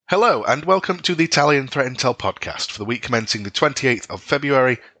Hello, and welcome to the Italian Threat Intel podcast for the week commencing the 28th of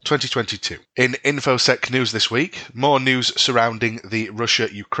February 2022. In InfoSec news this week, more news surrounding the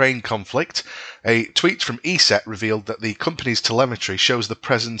Russia-Ukraine conflict. A tweet from ESET revealed that the company's telemetry shows the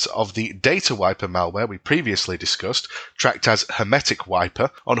presence of the Data Wiper malware we previously discussed, tracked as Hermetic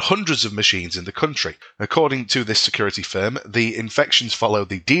Wiper, on hundreds of machines in the country. According to this security firm, the infections follow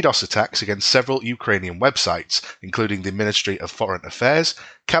the DDoS attacks against several Ukrainian websites, including the Ministry of Foreign Affairs,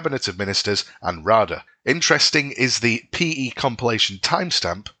 Cabinet of Ministers, and RADA. Interesting is the PE compilation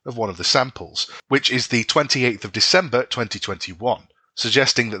timestamp of one of the samples, which is the 28th of December 2021,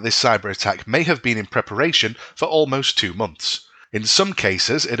 suggesting that this cyber attack may have been in preparation for almost 2 months. In some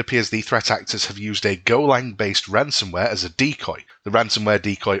cases, it appears the threat actors have used a Golang-based ransomware as a decoy. The ransomware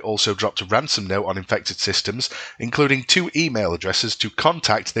decoy also dropped a ransom note on infected systems, including 2 email addresses to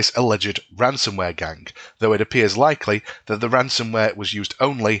contact this alleged ransomware gang, though it appears likely that the ransomware was used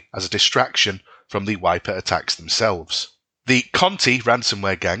only as a distraction from the wiper attacks themselves. The Conti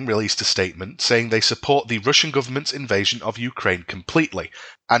ransomware gang released a statement saying they support the Russian government's invasion of Ukraine completely,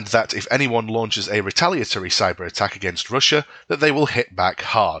 and that if anyone launches a retaliatory cyber attack against Russia, that they will hit back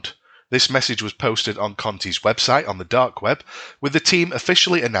hard. This message was posted on Conti's website on the dark web, with the team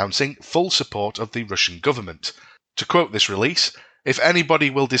officially announcing full support of the Russian government. To quote this release, "If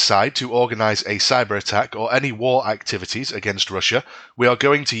anybody will decide to organize a cyber attack or any war activities against Russia, we are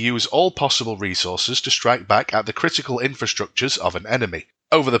going to use all possible resources to strike back at the critical infrastructures of an enemy."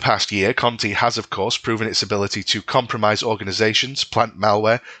 Over the past year, Conti has of course proven its ability to compromise organizations, plant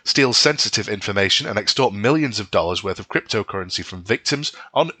malware, steal sensitive information, and extort millions of dollars worth of cryptocurrency from victims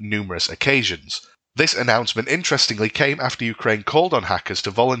on numerous occasions. This announcement interestingly came after Ukraine called on hackers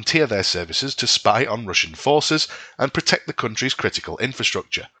to volunteer their services to spy on Russian forces and protect the country's critical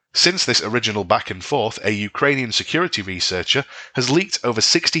infrastructure. Since this original back and forth, a Ukrainian security researcher has leaked over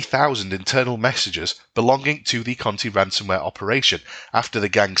 60,000 internal messages belonging to the Conti ransomware operation after the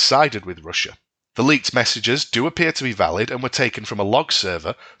gang sided with Russia. The leaked messages do appear to be valid and were taken from a log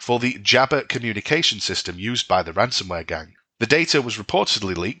server for the Jabber communication system used by the ransomware gang. The data was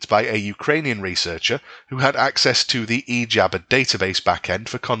reportedly leaked by a Ukrainian researcher who had access to the eJabber database backend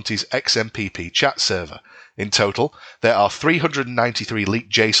for Conti's XMPP chat server. In total, there are 393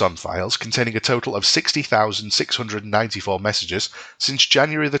 leaked JSON files containing a total of 60,694 messages since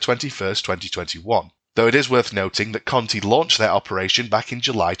January the 21st, 2021. Though it is worth noting that Conti launched their operation back in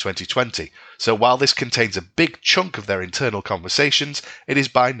July 2020, so while this contains a big chunk of their internal conversations, it is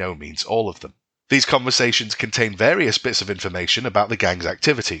by no means all of them. These conversations contain various bits of information about the gang's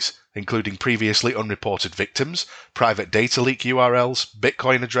activities, including previously unreported victims, private data leak URLs,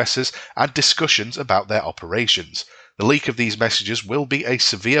 Bitcoin addresses, and discussions about their operations. The leak of these messages will be a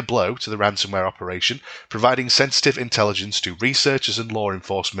severe blow to the ransomware operation, providing sensitive intelligence to researchers and law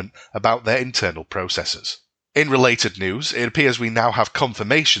enforcement about their internal processes. In related news, it appears we now have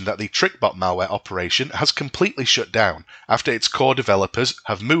confirmation that the TrickBot malware operation has completely shut down after its core developers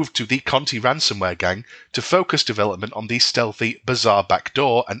have moved to the Conti ransomware gang to focus development on the stealthy Bazaar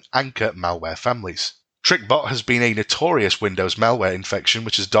Backdoor and Anchor malware families. TrickBot has been a notorious Windows malware infection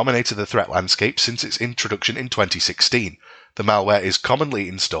which has dominated the threat landscape since its introduction in 2016. The malware is commonly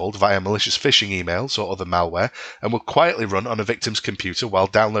installed via malicious phishing emails or other malware and will quietly run on a victim's computer while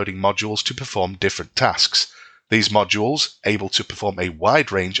downloading modules to perform different tasks. These modules able to perform a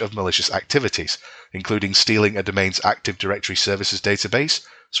wide range of malicious activities, including stealing a domain's Active Directory Services database,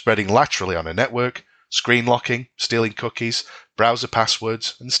 spreading laterally on a network, screen locking, stealing cookies, browser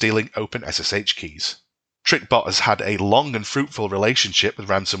passwords, and stealing open SSH keys. TrickBot has had a long and fruitful relationship with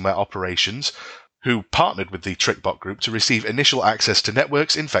ransomware operations, who partnered with the TrickBot group to receive initial access to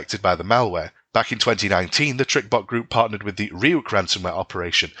networks infected by the malware. Back in 2019, the TrickBot group partnered with the Ryuk ransomware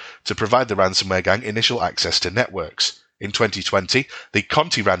operation to provide the ransomware gang initial access to networks. In 2020, the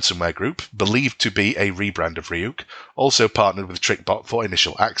Conti ransomware group, believed to be a rebrand of Ryuk, also partnered with TrickBot for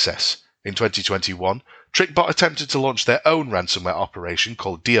initial access. In 2021, TrickBot attempted to launch their own ransomware operation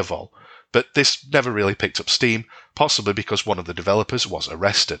called Diavol, but this never really picked up steam, possibly because one of the developers was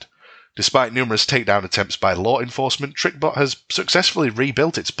arrested. Despite numerous takedown attempts by law enforcement, TrickBot has successfully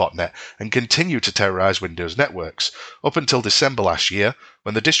rebuilt its botnet and continued to terrorize Windows networks, up until December last year,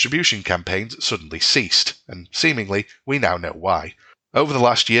 when the distribution campaigns suddenly ceased, and seemingly we now know why. Over the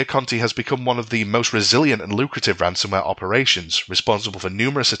last year, Conti has become one of the most resilient and lucrative ransomware operations, responsible for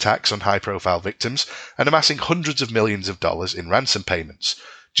numerous attacks on high-profile victims and amassing hundreds of millions of dollars in ransom payments.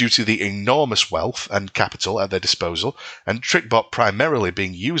 Due to the enormous wealth and capital at their disposal, and TrickBot primarily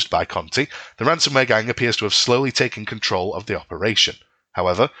being used by Conti, the ransomware gang appears to have slowly taken control of the operation.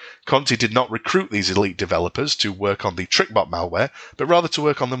 However, Conti did not recruit these elite developers to work on the TrickBot malware, but rather to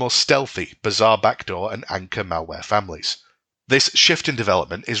work on the more stealthy Bazaar Backdoor and Anchor malware families. This shift in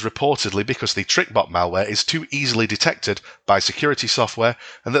development is reportedly because the TrickBot malware is too easily detected by security software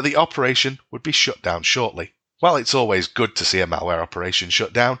and that the operation would be shut down shortly. While it's always good to see a malware operation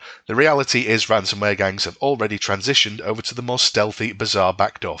shut down, the reality is ransomware gangs have already transitioned over to the more stealthy Bazaar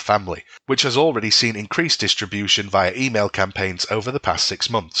Backdoor family, which has already seen increased distribution via email campaigns over the past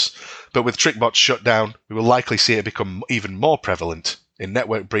 6 months. But with TrickBot's shut down, we will likely see it become even more prevalent in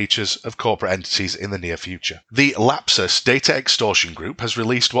network breaches of corporate entities in the near future. The Lapsus data extortion group has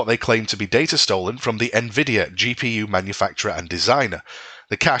released what they claim to be data stolen from the NVIDIA GPU manufacturer and designer.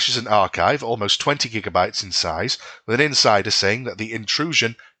 The cache is an archive, almost 20 gigabytes in size, with an insider saying that the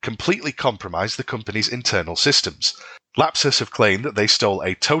intrusion completely compromised the company's internal systems. Lapsus have claimed that they stole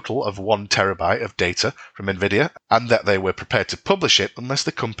a total of 1 terabyte of data from NVIDIA and that they were prepared to publish it unless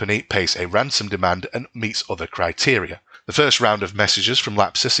the company pays a ransom demand and meets other criteria. The first round of messages from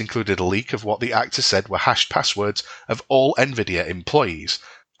Lapsus included a leak of what the actor said were hashed passwords of all NVIDIA employees,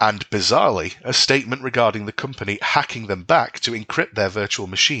 and bizarrely, a statement regarding the company hacking them back to encrypt their virtual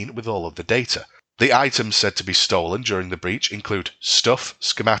machine with all of the data. The items said to be stolen during the breach include stuff,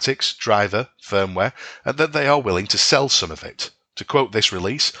 schematics, driver, firmware, and that they are willing to sell some of it. To quote this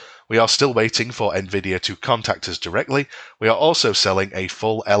release, "We are still waiting for NVIDIA to contact us directly. We are also selling a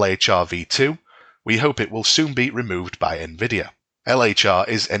full LHR v2. We hope it will soon be removed by NVIDIA." LHR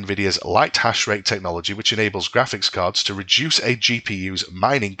is NVIDIA's light hash rate technology, which enables graphics cards to reduce a GPU's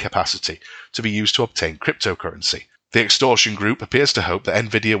mining capacity to be used to obtain cryptocurrency. The extortion group appears to hope that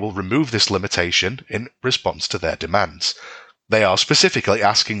NVIDIA will remove this limitation in response to their demands. They are specifically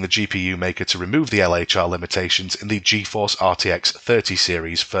asking the GPU maker to remove the LHR limitations in the GeForce RTX 30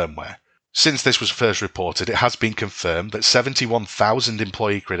 series firmware. Since this was first reported, it has been confirmed that 71,000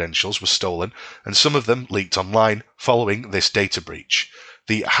 employee credentials were stolen, and some of them leaked online following this data breach.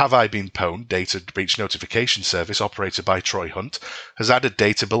 The Have I Been Pwned data breach notification service operated by Troy Hunt has added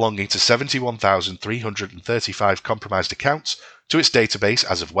data belonging to 71,335 compromised accounts to its database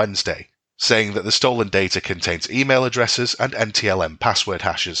as of Wednesday, saying that the stolen data contains email addresses and NTLM password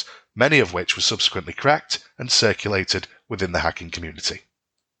hashes, many of which were subsequently cracked and circulated within the hacking community.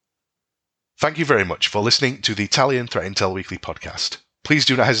 Thank you very much for listening to the Talion Threat Intel Weekly podcast. Please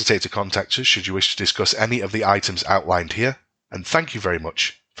do not hesitate to contact us should you wish to discuss any of the items outlined here, and thank you very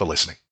much for listening.